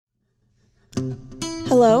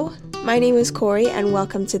Hello, my name is Corey, and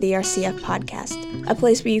welcome to the RCF Podcast, a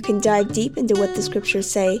place where you can dive deep into what the scriptures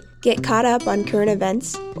say, get caught up on current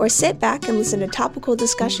events, or sit back and listen to topical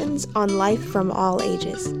discussions on life from all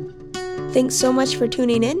ages. Thanks so much for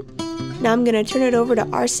tuning in. Now I'm going to turn it over to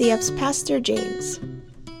RCF's Pastor James.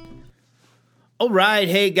 All right,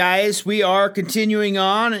 hey guys, we are continuing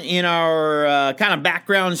on in our kind of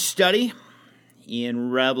background study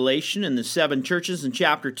in Revelation in the 7 churches in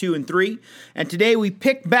chapter 2 and 3. And today we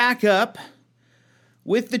pick back up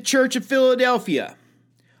with the Church of Philadelphia.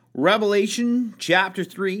 Revelation chapter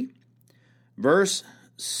 3, verse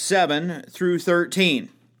 7 through 13.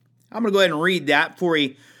 I'm going to go ahead and read that before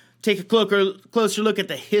we take a closer look at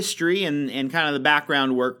the history and kind of the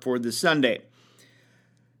background work for this Sunday.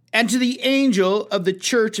 And to the angel of the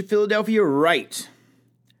church of Philadelphia write,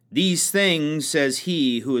 "These things says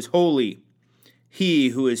he who is holy, he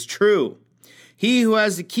who is true, he who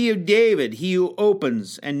has the key of David, he who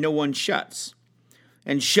opens and no one shuts,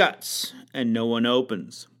 and shuts and no one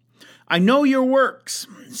opens. I know your works.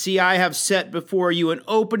 See, I have set before you an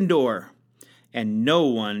open door, and no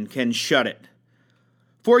one can shut it.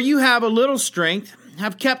 For you have a little strength,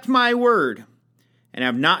 have kept my word, and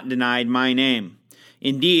have not denied my name.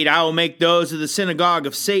 Indeed, I will make those of the synagogue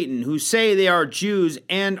of Satan, who say they are Jews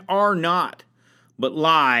and are not, but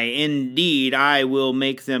lie. Indeed, I will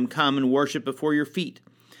make them come and worship before your feet,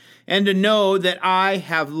 and to know that I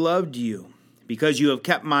have loved you. Because you have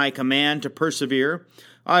kept my command to persevere,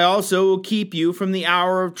 I also will keep you from the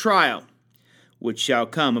hour of trial, which shall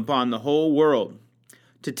come upon the whole world,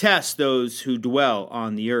 to test those who dwell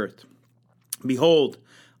on the earth. Behold,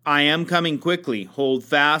 I am coming quickly. Hold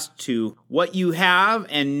fast to what you have,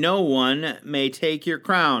 and no one may take your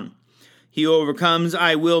crown. He who overcomes,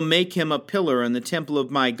 I will make him a pillar in the temple of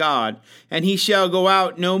my God, and he shall go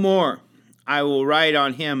out no more. I will write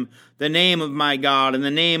on him the name of my God, and the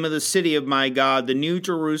name of the city of my God, the new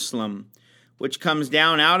Jerusalem, which comes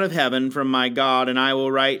down out of heaven from my God, and I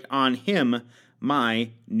will write on him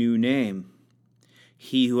my new name.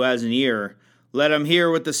 He who has an ear, let him hear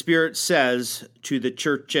what the Spirit says to the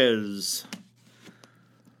churches."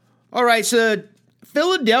 All right, so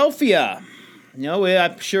Philadelphia.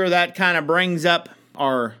 I'm sure that kind of brings up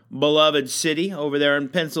our beloved city over there in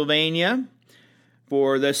Pennsylvania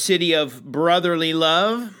for the city of brotherly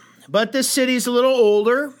love. But this city's a little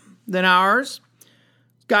older than ours.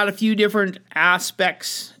 It's got a few different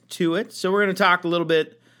aspects to it. So we're going to talk a little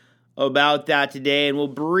bit about that today, and we'll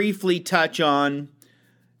briefly touch on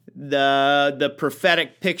the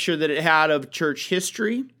prophetic picture that it had of church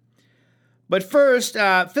history. But first,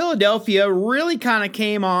 Philadelphia really kind of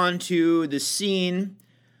came onto the scene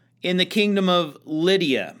in the kingdom of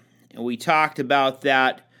Lydia. And we talked about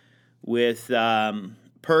that with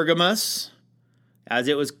Pergamos, as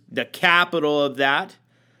it was the capital of that.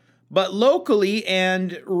 But locally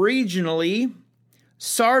and regionally,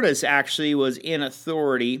 Sardis actually was in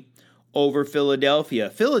authority over Philadelphia.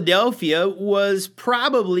 Philadelphia was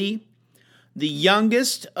probably the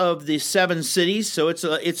youngest of the 7 cities, so it's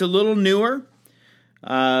a little newer,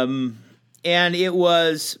 and it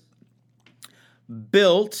was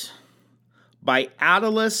built by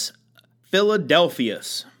Attalus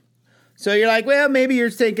Philadelphus. So you're like, well, maybe you're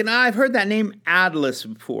thinking, I've heard that name Attalus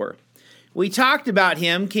before. We talked about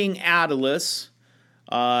him, King Attalus,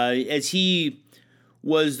 as he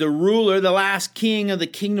was the ruler, the last king of the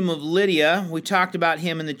kingdom of Lydia. We talked about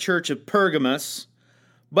him in the church of Pergamos.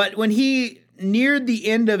 But when he neared the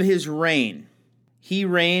end of his reign, he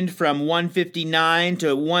reigned from 159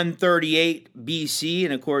 to 138 BC,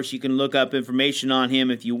 and of course you can look up information on him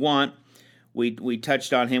if you want. We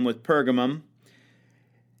touched on him with Pergamum.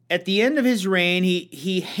 At the end of his reign,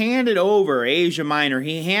 he handed over Asia Minor.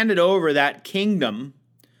 He handed over that kingdom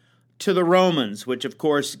to the Romans, which of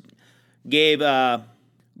course gave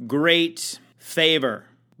great favor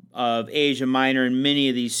of Asia Minor and many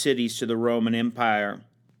of these cities to the Roman Empire.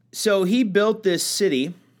 So he built this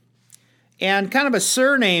city, and kind of a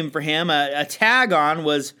surname for him, a tag-on,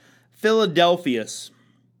 was Philadelphus,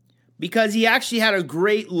 because he actually had a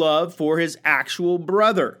great love for his actual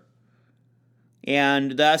brother.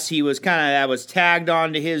 And thus he was that was tagged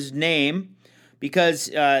on to his name, because,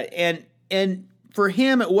 and for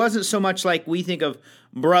him it wasn't so much like we think of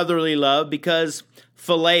brotherly love, because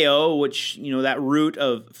phileo, which, that root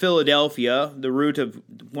of Philadelphia, the root of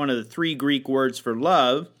one of the 3 Greek words for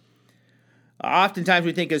love, oftentimes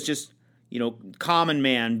we think as just, common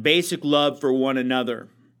man, basic love for one another.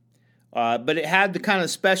 But it had the kind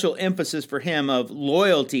of special emphasis for him of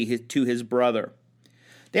loyalty to his brother.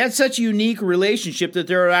 They had such a unique relationship that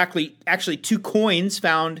there are actually 2 coins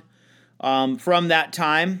found from that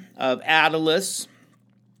time of Attalus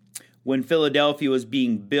when Philadelphia was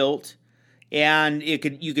being built. And you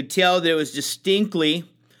could tell that it was distinctly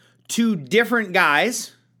two different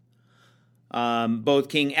guys, both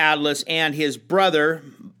King Attalus and his brother,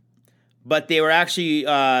 but they were actually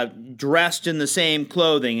dressed in the same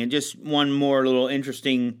clothing. And just one more little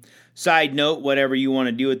interesting side note, whatever you want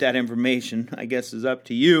to do with that information, I guess is up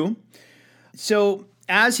to you. So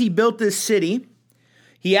as he built this city,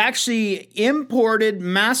 he actually imported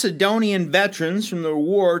Macedonian veterans from the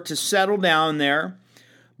war to settle down there,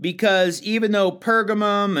 because even though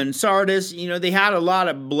Pergamum and Sardis, they had a lot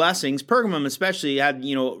of blessings. Pergamum especially had,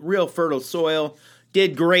 real fertile soil,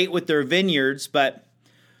 did great with their vineyards, but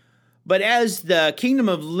as the kingdom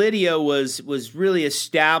of Lydia was really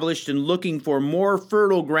established and looking for more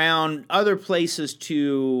fertile ground, other places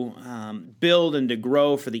to build and to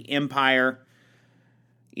grow for the empire,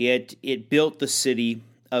 it built the city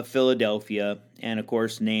of Philadelphia, and of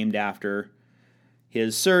course named after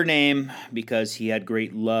his surname because he had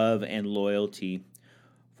great love and loyalty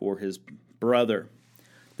for his brother.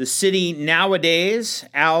 The city nowadays,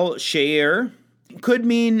 Al-Shair, could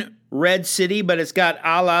mean Red City, but it's got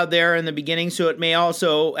Allah there in the beginning, so it may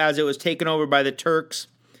also, as it was taken over by the Turks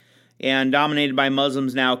and dominated by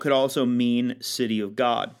Muslims now, could also mean City of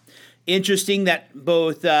God. Interesting that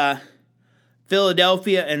both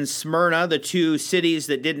Philadelphia and Smyrna, the two cities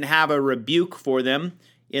that didn't have a rebuke for them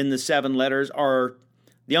in the 7 letters, are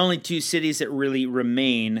the only 2 cities that really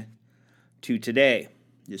remain to today.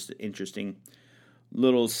 Just an interesting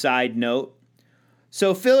little side note.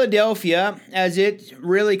 So Philadelphia, as it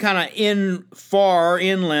really kind of far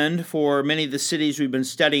inland for many of the cities we've been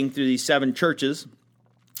studying through these 7 churches,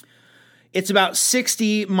 it's about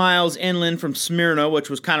 60 miles inland from Smyrna, which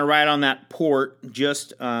was kind of right on that port,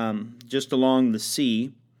 just along the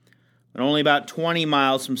sea, and only about 20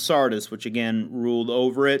 miles from Sardis, which again ruled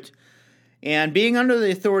over it. And being under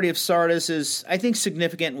the authority of Sardis is, I think,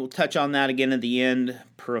 significant. We'll touch on that again at the end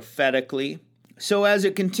prophetically. So as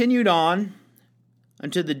it continued on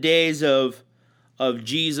unto the days of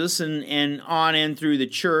Jesus and on in through the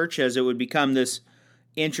church, as it would become this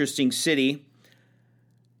interesting city,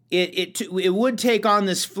 it would take on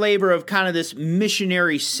this flavor of kind of this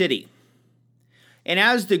missionary city. And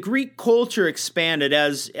as the Greek culture expanded,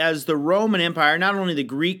 as the Roman Empire, not only the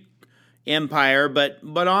Greek Empire, but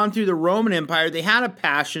on through the Roman Empire, they had a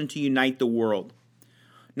passion to unite the world,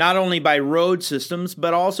 not only by road systems,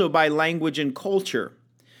 but also by language and culture.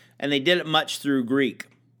 And they did it much through Greek.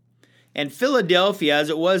 And Philadelphia, as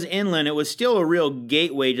it was inland, it was still a real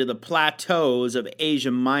gateway to the plateaus of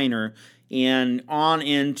Asia Minor and on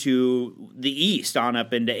into the east, on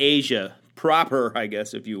up into Asia proper, I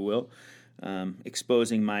guess, if you will,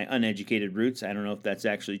 exposing my uneducated roots. I don't know if that's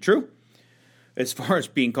actually true, as far as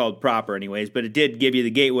being called proper anyways, but it did give you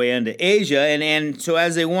the gateway into Asia. And so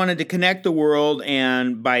as they wanted to connect the world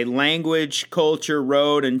and by language, culture,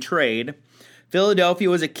 road, and trade, Philadelphia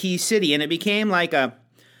was a key city, and it became like an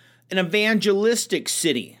evangelistic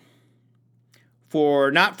city.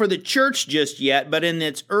 Not for the church just yet, but in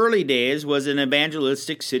its early days was an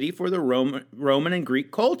evangelistic city for the Roman and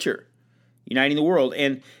Greek culture, uniting the world.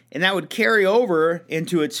 And that would carry over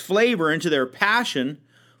into its flavor, into their passion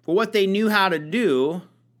for what they knew how to do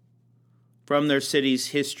from their city's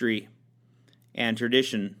history and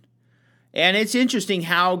tradition. And it's interesting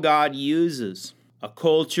how God uses a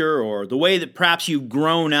culture or the way that perhaps you've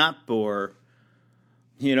grown up, or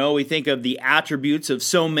we think of the attributes of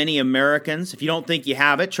so many Americans. If you don't think you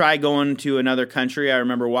have it, try going to another country. I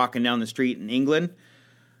remember walking down the street in England,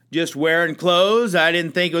 just wearing clothes. I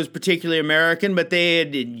didn't think it was particularly American, but they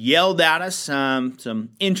had yelled at us some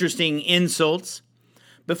interesting insults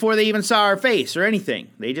before they even saw our face or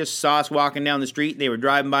anything. They just saw us walking down the street. They were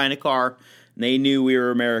driving by in a car, and they knew we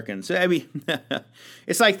were Americans. So, I mean,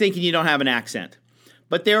 it's like thinking you don't have an accent.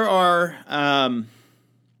 But there are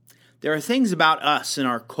things about us and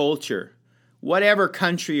our culture, whatever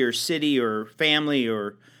country or city or family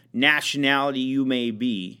or nationality you may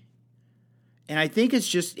be. And I think it's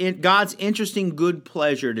just God's interesting good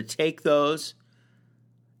pleasure to take those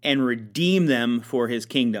and redeem them for his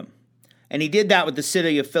kingdom. And he did that with the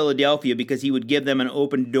city of Philadelphia because he would give them an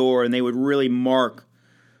open door and they would really mark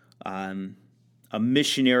a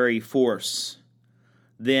missionary force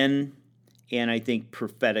then, and I think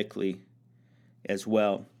prophetically as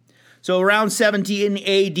well. So around 17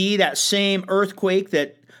 AD, that same earthquake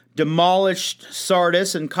that demolished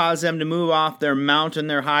Sardis and caused them to move off their mountain,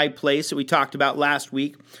 their high place that we talked about last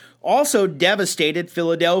week, also devastated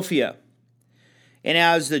Philadelphia. And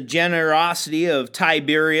as the generosity of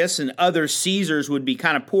Tiberius and other Caesars would be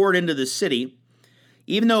kind of poured into the city,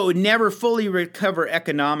 even though it would never fully recover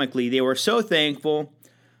economically, they were so thankful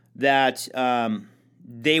that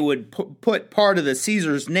they would put part of the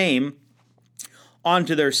Caesar's name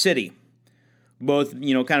onto their city. Both,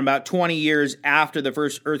 kind of about 20 years after the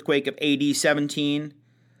first earthquake of AD 17,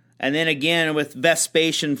 and then again with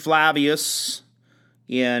Vespasian Flavius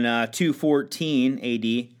in 214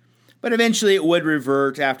 AD. But eventually it would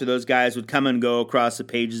revert after those guys would come and go across the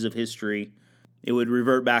pages of history. It would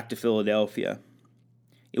revert back to Philadelphia.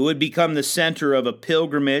 It would become the center of a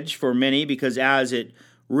pilgrimage for many because as it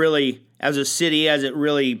really was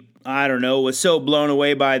so blown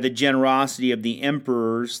away by the generosity of the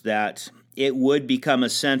emperors that it would become a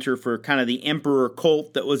center for kind of the emperor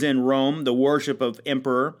cult that was in Rome, the worship of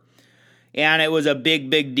emperor. And it was a big,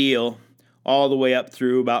 big deal all the way up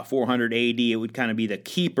through about 400 AD. It would kind of be the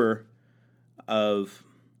keeper of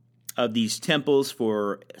these temples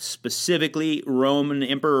for specifically Roman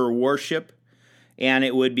emperor worship. And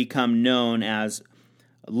it would become known as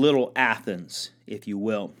Little Athens, if you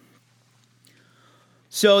will.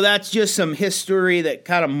 So that's just some history that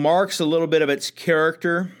kind of marks a little bit of its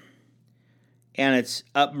character and its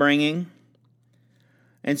upbringing.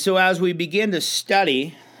 And so as we begin to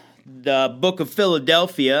study the book of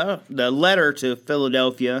Philadelphia, the letter to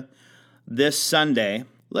Philadelphia this Sunday,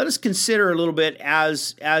 let us consider a little bit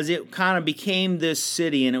as it kind of became this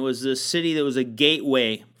city, and it was this city that was a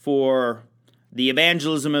gateway for the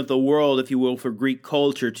evangelism of the world, if you will, for Greek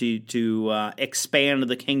culture to expand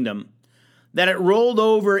the kingdom, that it rolled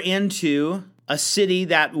over into a city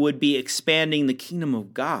that would be expanding the kingdom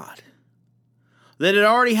of God, that it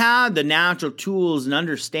already had the natural tools and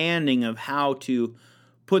understanding of how to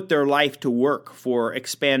put their life to work for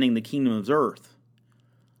expanding the kingdom of earth.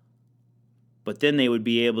 But then they would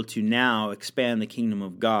be able to now expand the kingdom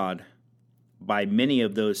of God by many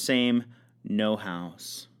of those same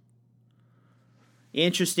know-hows.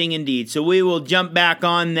 Interesting indeed. So we will jump back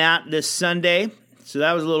on that this Sunday. So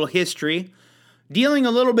that was a little history. Dealing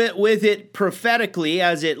a little bit with it prophetically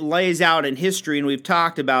as it lays out in history, and we've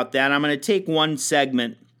talked about that. I'm going to take one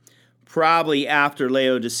segment probably after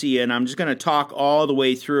Laodicea, and I'm just going to talk all the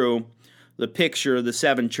way through the picture of the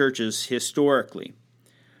seven churches historically.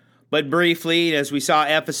 But briefly, as we saw,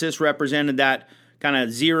 Ephesus represented that kind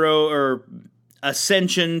of zero or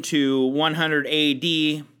ascension to 100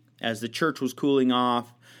 AD as the church was cooling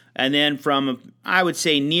off. And then from, I would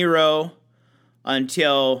say, Nero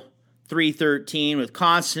until 313 with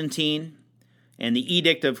Constantine, and the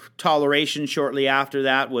Edict of Toleration shortly after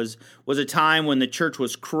that was a time when the church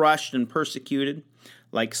was crushed and persecuted,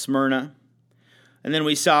 like Smyrna. And then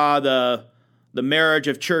we saw the marriage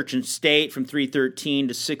of church and state from 313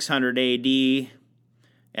 to 600 AD.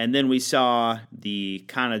 And then we saw the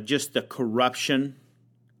kind of just the corruption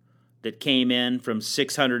that came in from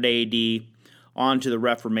 600 AD on to the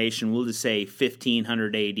Reformation. We'll just say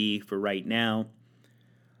 1500 AD for right now.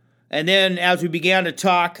 And then as we began to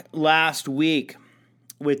talk last week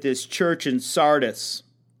with this church in Sardis,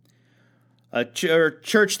 a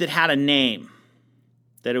church that had a name,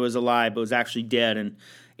 that it was alive but was actually dead,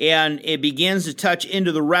 and it begins to touch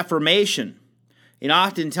into the Reformation. And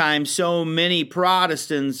oftentimes so many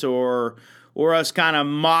Protestants or us kind of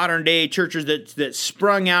modern day churches that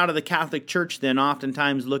sprung out of the Catholic Church then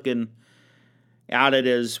oftentimes looking at it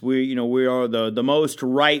as we are the most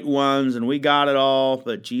right ones and we got it all,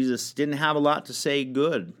 but Jesus didn't have a lot to say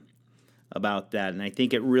good about that. And I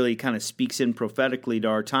think it really kind of speaks in prophetically to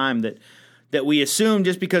our time that we assume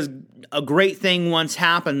just because a great thing once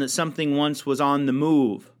happened, that something once was on the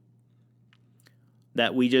move,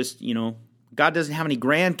 that we just, God doesn't have any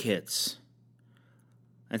grandkids.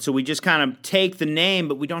 And so we just kind of take the name,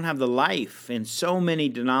 but we don't have the life. And so many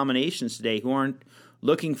denominations today who aren't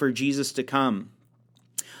looking for Jesus to come.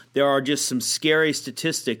 There are just some scary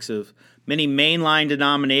statistics of many mainline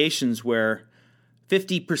denominations where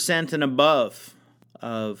 50% and above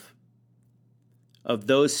of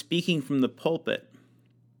those speaking from the pulpit,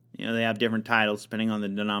 they have different titles depending on the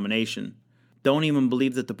denomination, don't even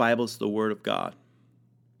believe that the Bible is the Word of God.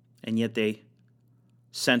 And yet they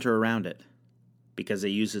center around it because they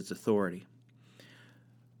use its authority.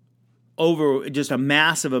 Over just a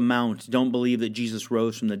massive amount don't believe that Jesus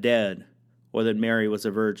rose from the dead or that Mary was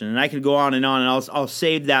a virgin. And I could go on, and I'll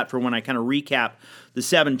save that for when I kind of recap the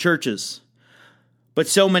seven churches. But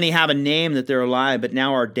so many have a name that they're alive, but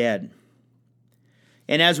now are dead.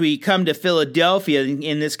 And as we come to Philadelphia,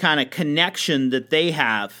 in this kind of connection that they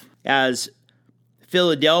have, as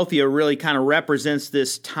Philadelphia really kind of represents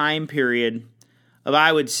this time period of,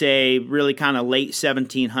 I would say, really kind of late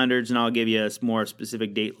 1700s, and I'll give you a more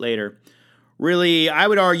specific date later. Really, I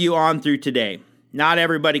would argue on through today. Not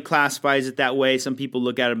everybody classifies it that way. Some people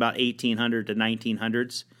look at it about 1800 to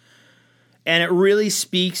 1900s. And it really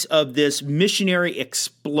speaks of this missionary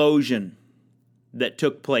explosion that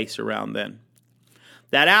took place around then.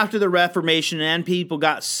 That after the Reformation and people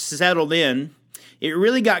got settled in, it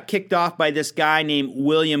really got kicked off by this guy named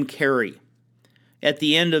William Carey at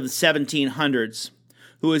the end of the 1700s,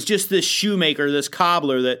 who was just this shoemaker, this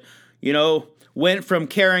cobbler that, went from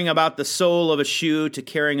caring about the sole of a shoe to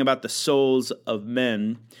caring about the souls of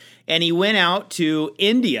men. And he went out to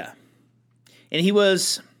India. And he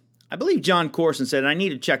was, I believe John Corson said, and I need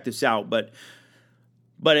to check this out, but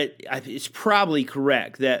it's probably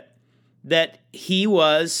correct that he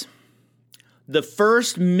was the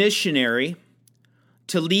first missionary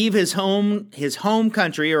to leave his home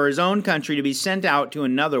country or his own country to be sent out to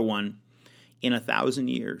another one in 1,000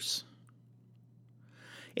 years.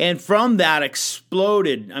 And from that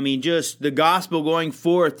exploded, just the gospel going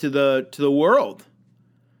forth to the world.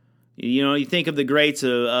 You think of the greats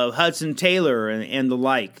of Hudson Taylor and the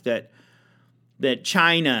like, that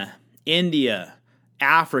China, India,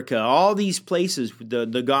 Africa, all these places,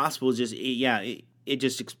 the gospel just, it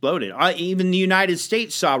just exploded. Even the United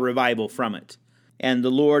States saw revival from it. And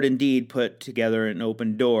the Lord indeed put together an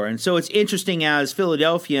open door. And so it's interesting as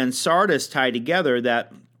Philadelphia and Sardis tie together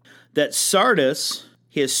that Sardis,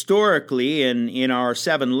 historically in our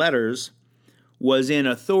 7 letters, was in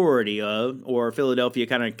authority of, or Philadelphia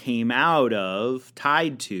kind of came out of,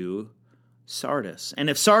 tied to Sardis. And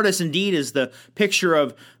if Sardis indeed is the picture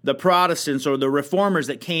of the Protestants or the reformers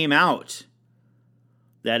that came out,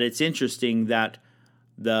 that it's interesting that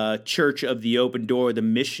the Church of the Open Door, the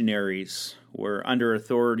missionaries, were under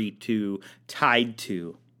authority tied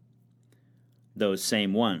to those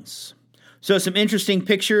same ones. So some interesting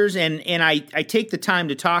pictures, and I take the time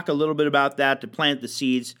to talk a little bit about that, to plant the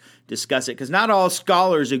seeds, discuss it, because not all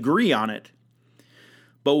scholars agree on it.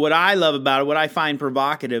 But what I love about it, what I find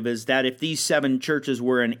provocative, is that if these 7 churches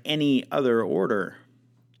were in any other order,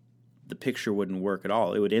 the picture wouldn't work at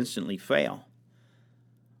all. It would instantly fail.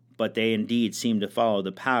 But they indeed seem to follow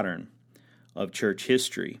the pattern of church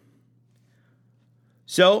history.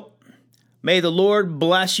 So, may the Lord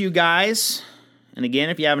bless you guys. And again,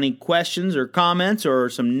 if you have any questions or comments or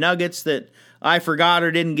some nuggets that I forgot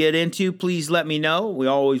or didn't get into, please let me know. We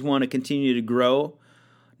always want to continue to grow,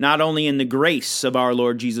 not only in the grace of our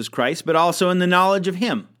Lord Jesus Christ, but also in the knowledge of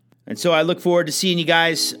Him. And so I look forward to seeing you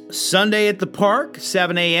guys Sunday at the park,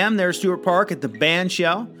 7 a.m. there at Stewart Park at the band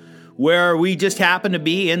shell, where we just happen to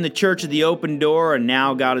be in the Church of the Open Door, and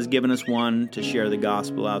now God has given us one to share the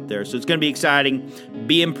gospel out there. So it's going to be exciting.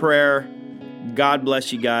 Be in prayer. God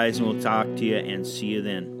bless you guys, and we'll talk to you and see you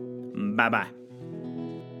then. Bye-bye.